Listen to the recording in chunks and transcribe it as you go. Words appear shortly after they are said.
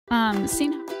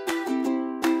seen.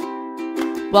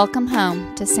 Welcome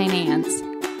home to St. Anne's.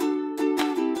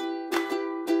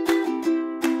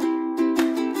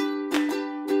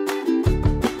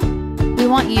 We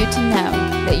want you to know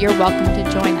that you're welcome to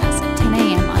join us at 10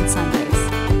 a.m. on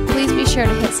Sundays. Please be sure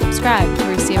to hit subscribe to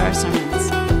receive our sermons.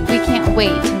 We can't wait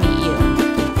to meet you.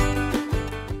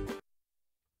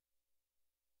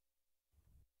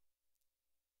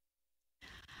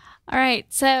 All right,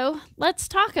 so let's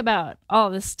talk about all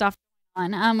this stuff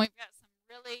going on. We've got some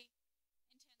really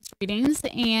intense readings,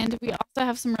 and we also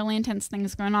have some really intense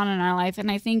things going on in our life, and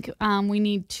I think we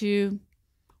need to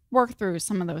work through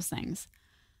some of those things.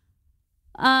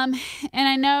 And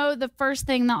I know the first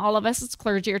thing that all of us as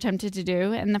clergy are tempted to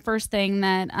do, and the first thing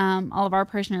that all of our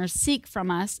parishioners seek from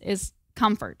us is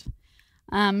comfort,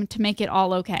 to make it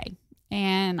all okay.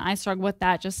 And I struggle with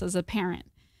that just as a parent.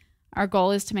 Our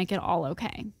goal is to make it all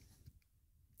okay.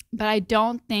 But I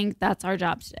don't think that's our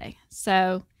job today.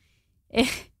 So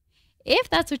if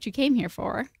that's what you came here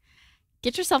for,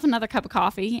 get yourself another cup of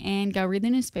coffee and go read the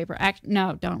newspaper.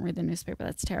 No, don't read the newspaper.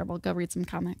 That's terrible. Go read some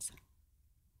comics.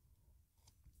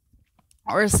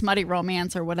 Or a smutty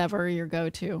romance or whatever your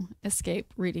go-to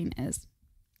escape reading is.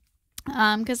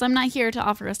 Because I'm not here to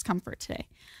offer us comfort today.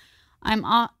 I'm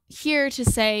here to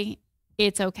say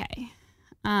it's okay.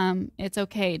 It's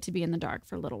okay to be in the dark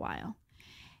for a little while.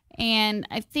 And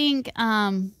I think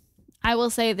I will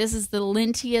say this is the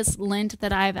lintiest Lent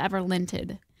that I've ever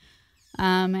lented.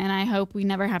 And I hope we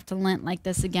never have to Lent like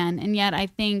this again. And yet I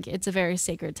think it's a very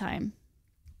sacred time.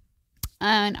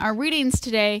 And our readings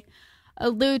today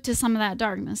allude to some of that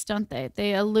darkness, don't they?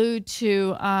 They allude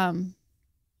to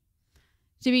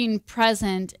being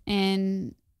present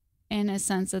in a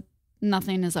sense that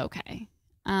nothing is okay.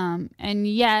 And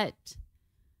yet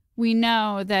we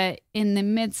know that in the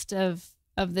midst of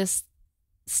this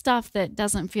stuff that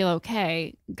doesn't feel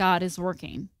okay, God is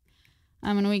working.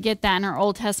 And we get that in our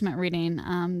Old Testament reading.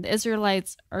 The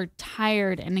Israelites are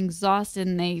tired and exhausted,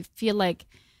 and they feel like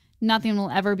nothing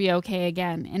will ever be okay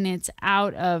again. And it's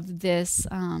out of this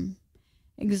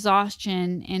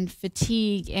exhaustion and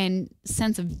fatigue and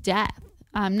sense of death.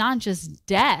 Not just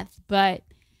death, but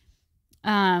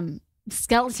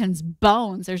skeletons,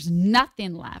 bones. There's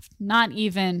nothing left.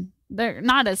 They're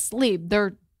not asleep.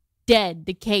 They're dead,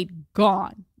 decayed,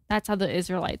 gone. That's how the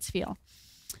Israelites feel.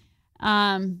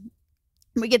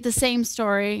 We get the same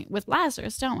story with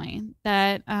Lazarus, don't we?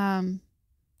 That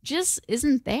just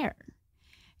isn't there.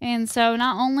 And so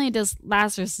not only does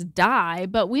Lazarus die,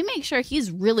 but we make sure he's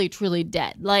really, truly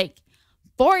dead. Like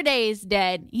 4 days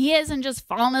dead. He hasn't just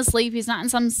fallen asleep. He's not in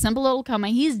some simple little coma.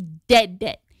 He's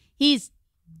dead. He's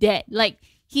dead. Like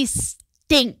he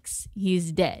stinks.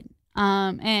 He's dead.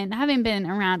 And having been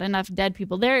around enough dead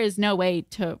people, there is no way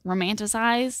to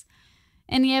romanticize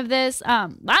any of this.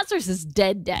 Lazarus is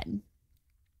dead.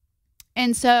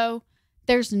 And so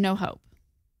there's no hope.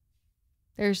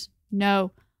 There's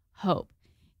no hope.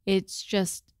 It's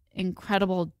just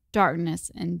incredible darkness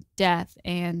and death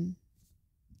and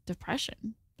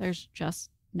depression. There's just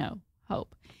no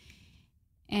hope.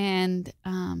 And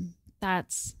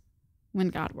that's when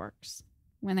God works,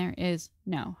 when there is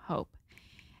no hope.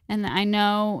 And I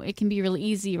know it can be really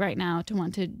easy right now to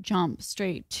want to jump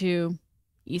straight to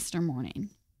Easter morning.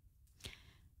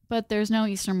 But there's no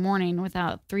Easter morning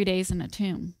without 3 days in a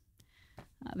tomb.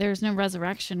 There's no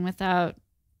resurrection without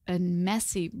a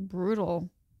messy, brutal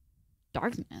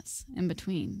darkness in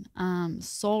between.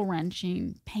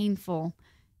 Soul-wrenching, painful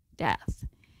death.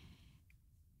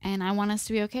 And I want us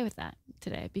to be okay with that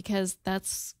today, because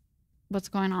that's what's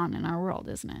going on in our world,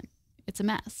 isn't it? It's a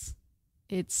mess.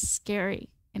 It's scary.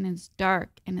 And it's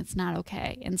dark, and it's not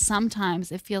okay. And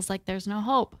sometimes it feels like there's no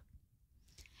hope.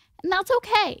 And that's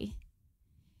okay.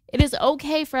 It is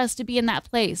okay for us to be in that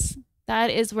place. That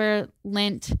is where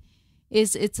Lent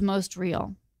is its most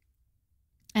real.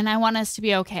 And I want us to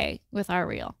be okay with our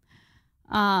real.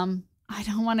 I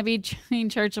don't want to be doing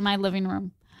church in my living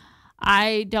room.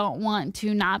 I don't want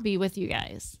to not be with you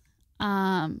guys.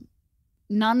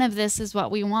 None of this is what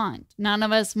we want. None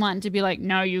of us want to be like,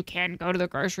 no, you can't go to the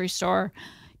grocery store.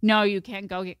 No, you can't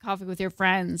go get coffee with your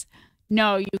friends.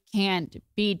 No, you can't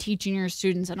be teaching your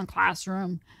students in a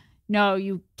classroom. No,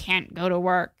 you can't go to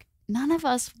work. None of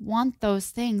us want those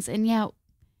things. And yet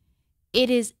it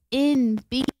is in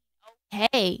being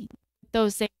okay.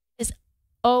 Those things is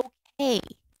okay.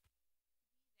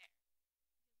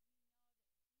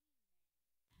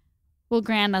 Will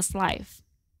grant us life.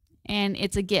 And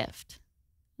it's a gift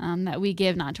that we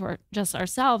give not to just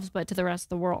ourselves, but to the rest of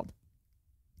the world.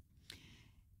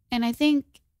 And I think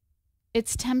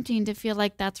it's tempting to feel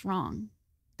like that's wrong,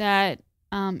 that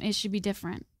it should be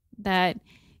different, that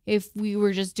if we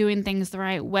were just doing things the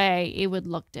right way, it would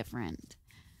look different.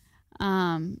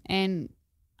 And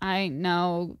I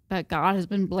know that God has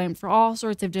been blamed for all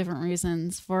sorts of different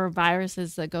reasons, for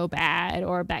viruses that go bad,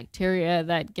 or bacteria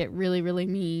that get really, really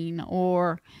mean,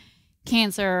 or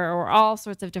cancer, or all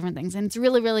sorts of different things. And it's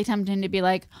really, really tempting to be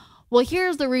like, well,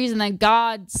 here's the reason that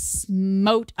God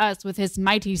smote us with his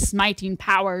mighty smiting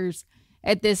powers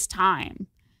at this time.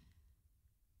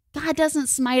 God doesn't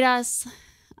smite us.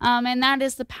 And that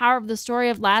is the power of the story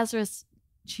of Lazarus.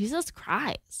 Jesus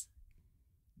cries.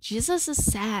 Jesus is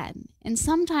sad. And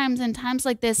sometimes in times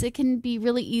like this, it can be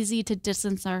really easy to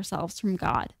distance ourselves from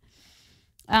God.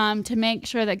 To make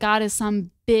sure that God is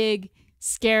some big,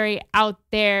 scary, out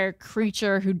there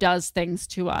creature who does things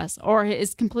to us, or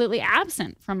is completely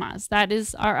absent from us. That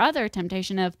is our other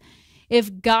temptation of,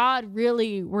 if God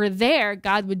really were there,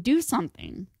 God would do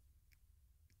something.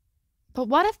 But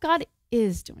what if God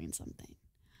is doing something?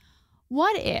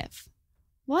 What if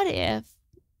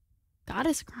God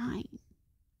is crying?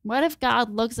 What if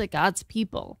God looks at God's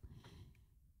people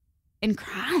and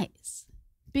cries?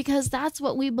 Because that's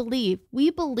what we believe.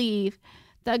 We believe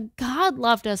that God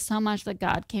loved us so much that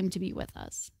God came to be with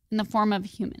us in the form of a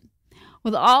human,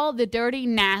 with all the dirty,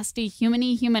 nasty,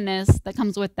 humanness that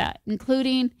comes with that,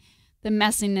 including the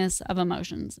messiness of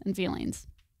emotions and feelings.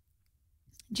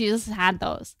 Jesus had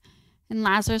those, and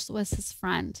Lazarus was his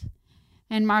friend.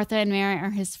 And Martha and Mary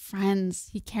are his friends.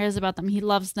 He cares about them. He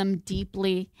loves them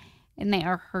deeply, and they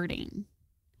are hurting.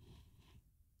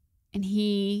 And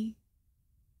he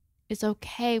is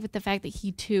okay with the fact that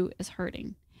he too is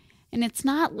hurting. And it's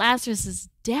not Lazarus's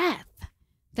death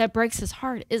that breaks his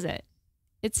heart, is it?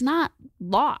 It's not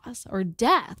loss or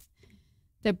death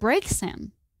that breaks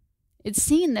him. It's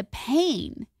seeing the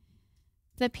pain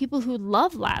that people who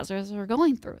love Lazarus are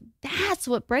going through. That's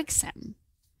what breaks him.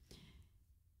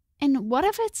 And what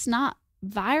if it's not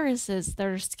viruses that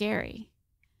are scary?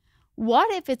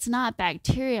 What if it's not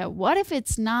bacteria? What if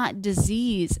it's not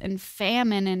disease and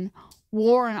famine and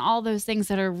war and all those things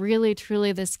that are really,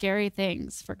 truly the scary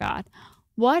things for God?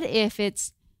 What if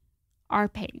it's our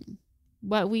pain,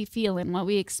 what we feel and what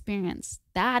we experience?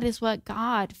 That is what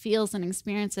God feels and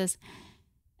experiences.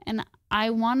 And I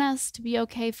want us to be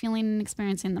okay feeling and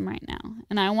experiencing them right now.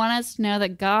 And I want us to know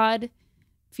that God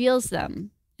feels them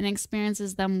and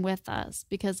experiences them with us,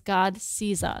 because God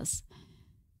sees us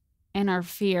and our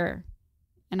fear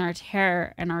and our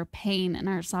terror and our pain and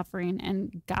our suffering,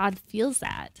 and God feels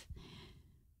that.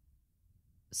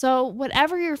 So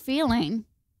whatever you're feeling,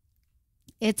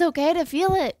 it's okay to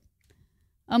feel it.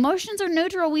 Emotions are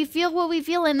neutral. We feel what we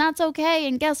feel, and that's okay.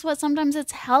 And guess what? Sometimes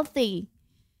it's healthy.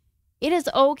 It is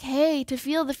okay to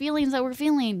feel the feelings that we're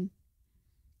feeling.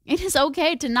 It is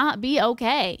okay to not be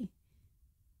okay.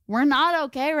 We're not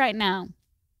okay right now,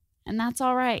 and that's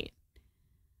all right.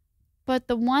 But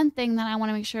the one thing that I want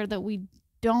to make sure that we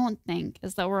don't think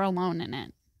is that we're alone in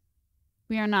it.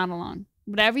 We are not alone.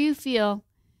 Whatever you feel,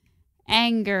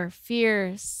 anger,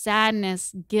 fear,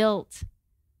 sadness, guilt,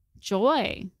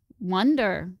 joy,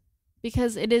 wonder,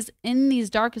 because it is in these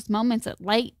darkest moments that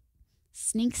light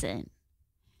sneaks in.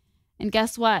 And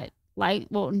guess what? Light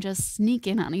won't just sneak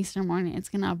in on Easter morning. It's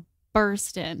going to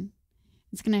burst in.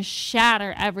 It's going to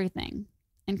shatter everything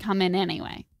and come in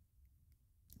anyway.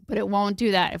 But it won't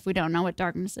do that if we don't know what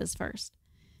darkness is first.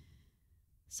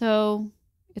 So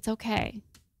it's okay.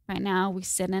 Right now, we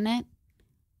sit in it.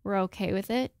 We're okay with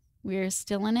it. We are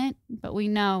still in it. But we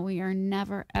know we are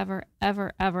never, ever,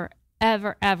 ever, ever,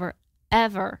 ever, ever,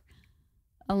 ever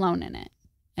alone in it.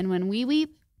 And when we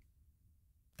weep,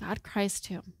 God cries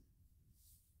too.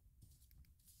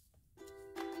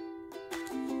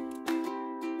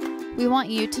 We want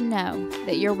you to know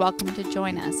that you're welcome to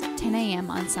join us at 10 a.m.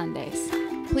 on Sundays.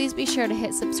 Please be sure to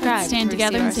hit subscribe. Let's stand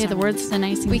together and say the words of the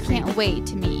nice and We can't wait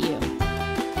to meet you.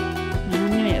 I'm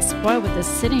going to get spoiled with this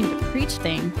sitting to preach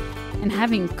thing and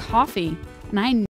having coffee. And I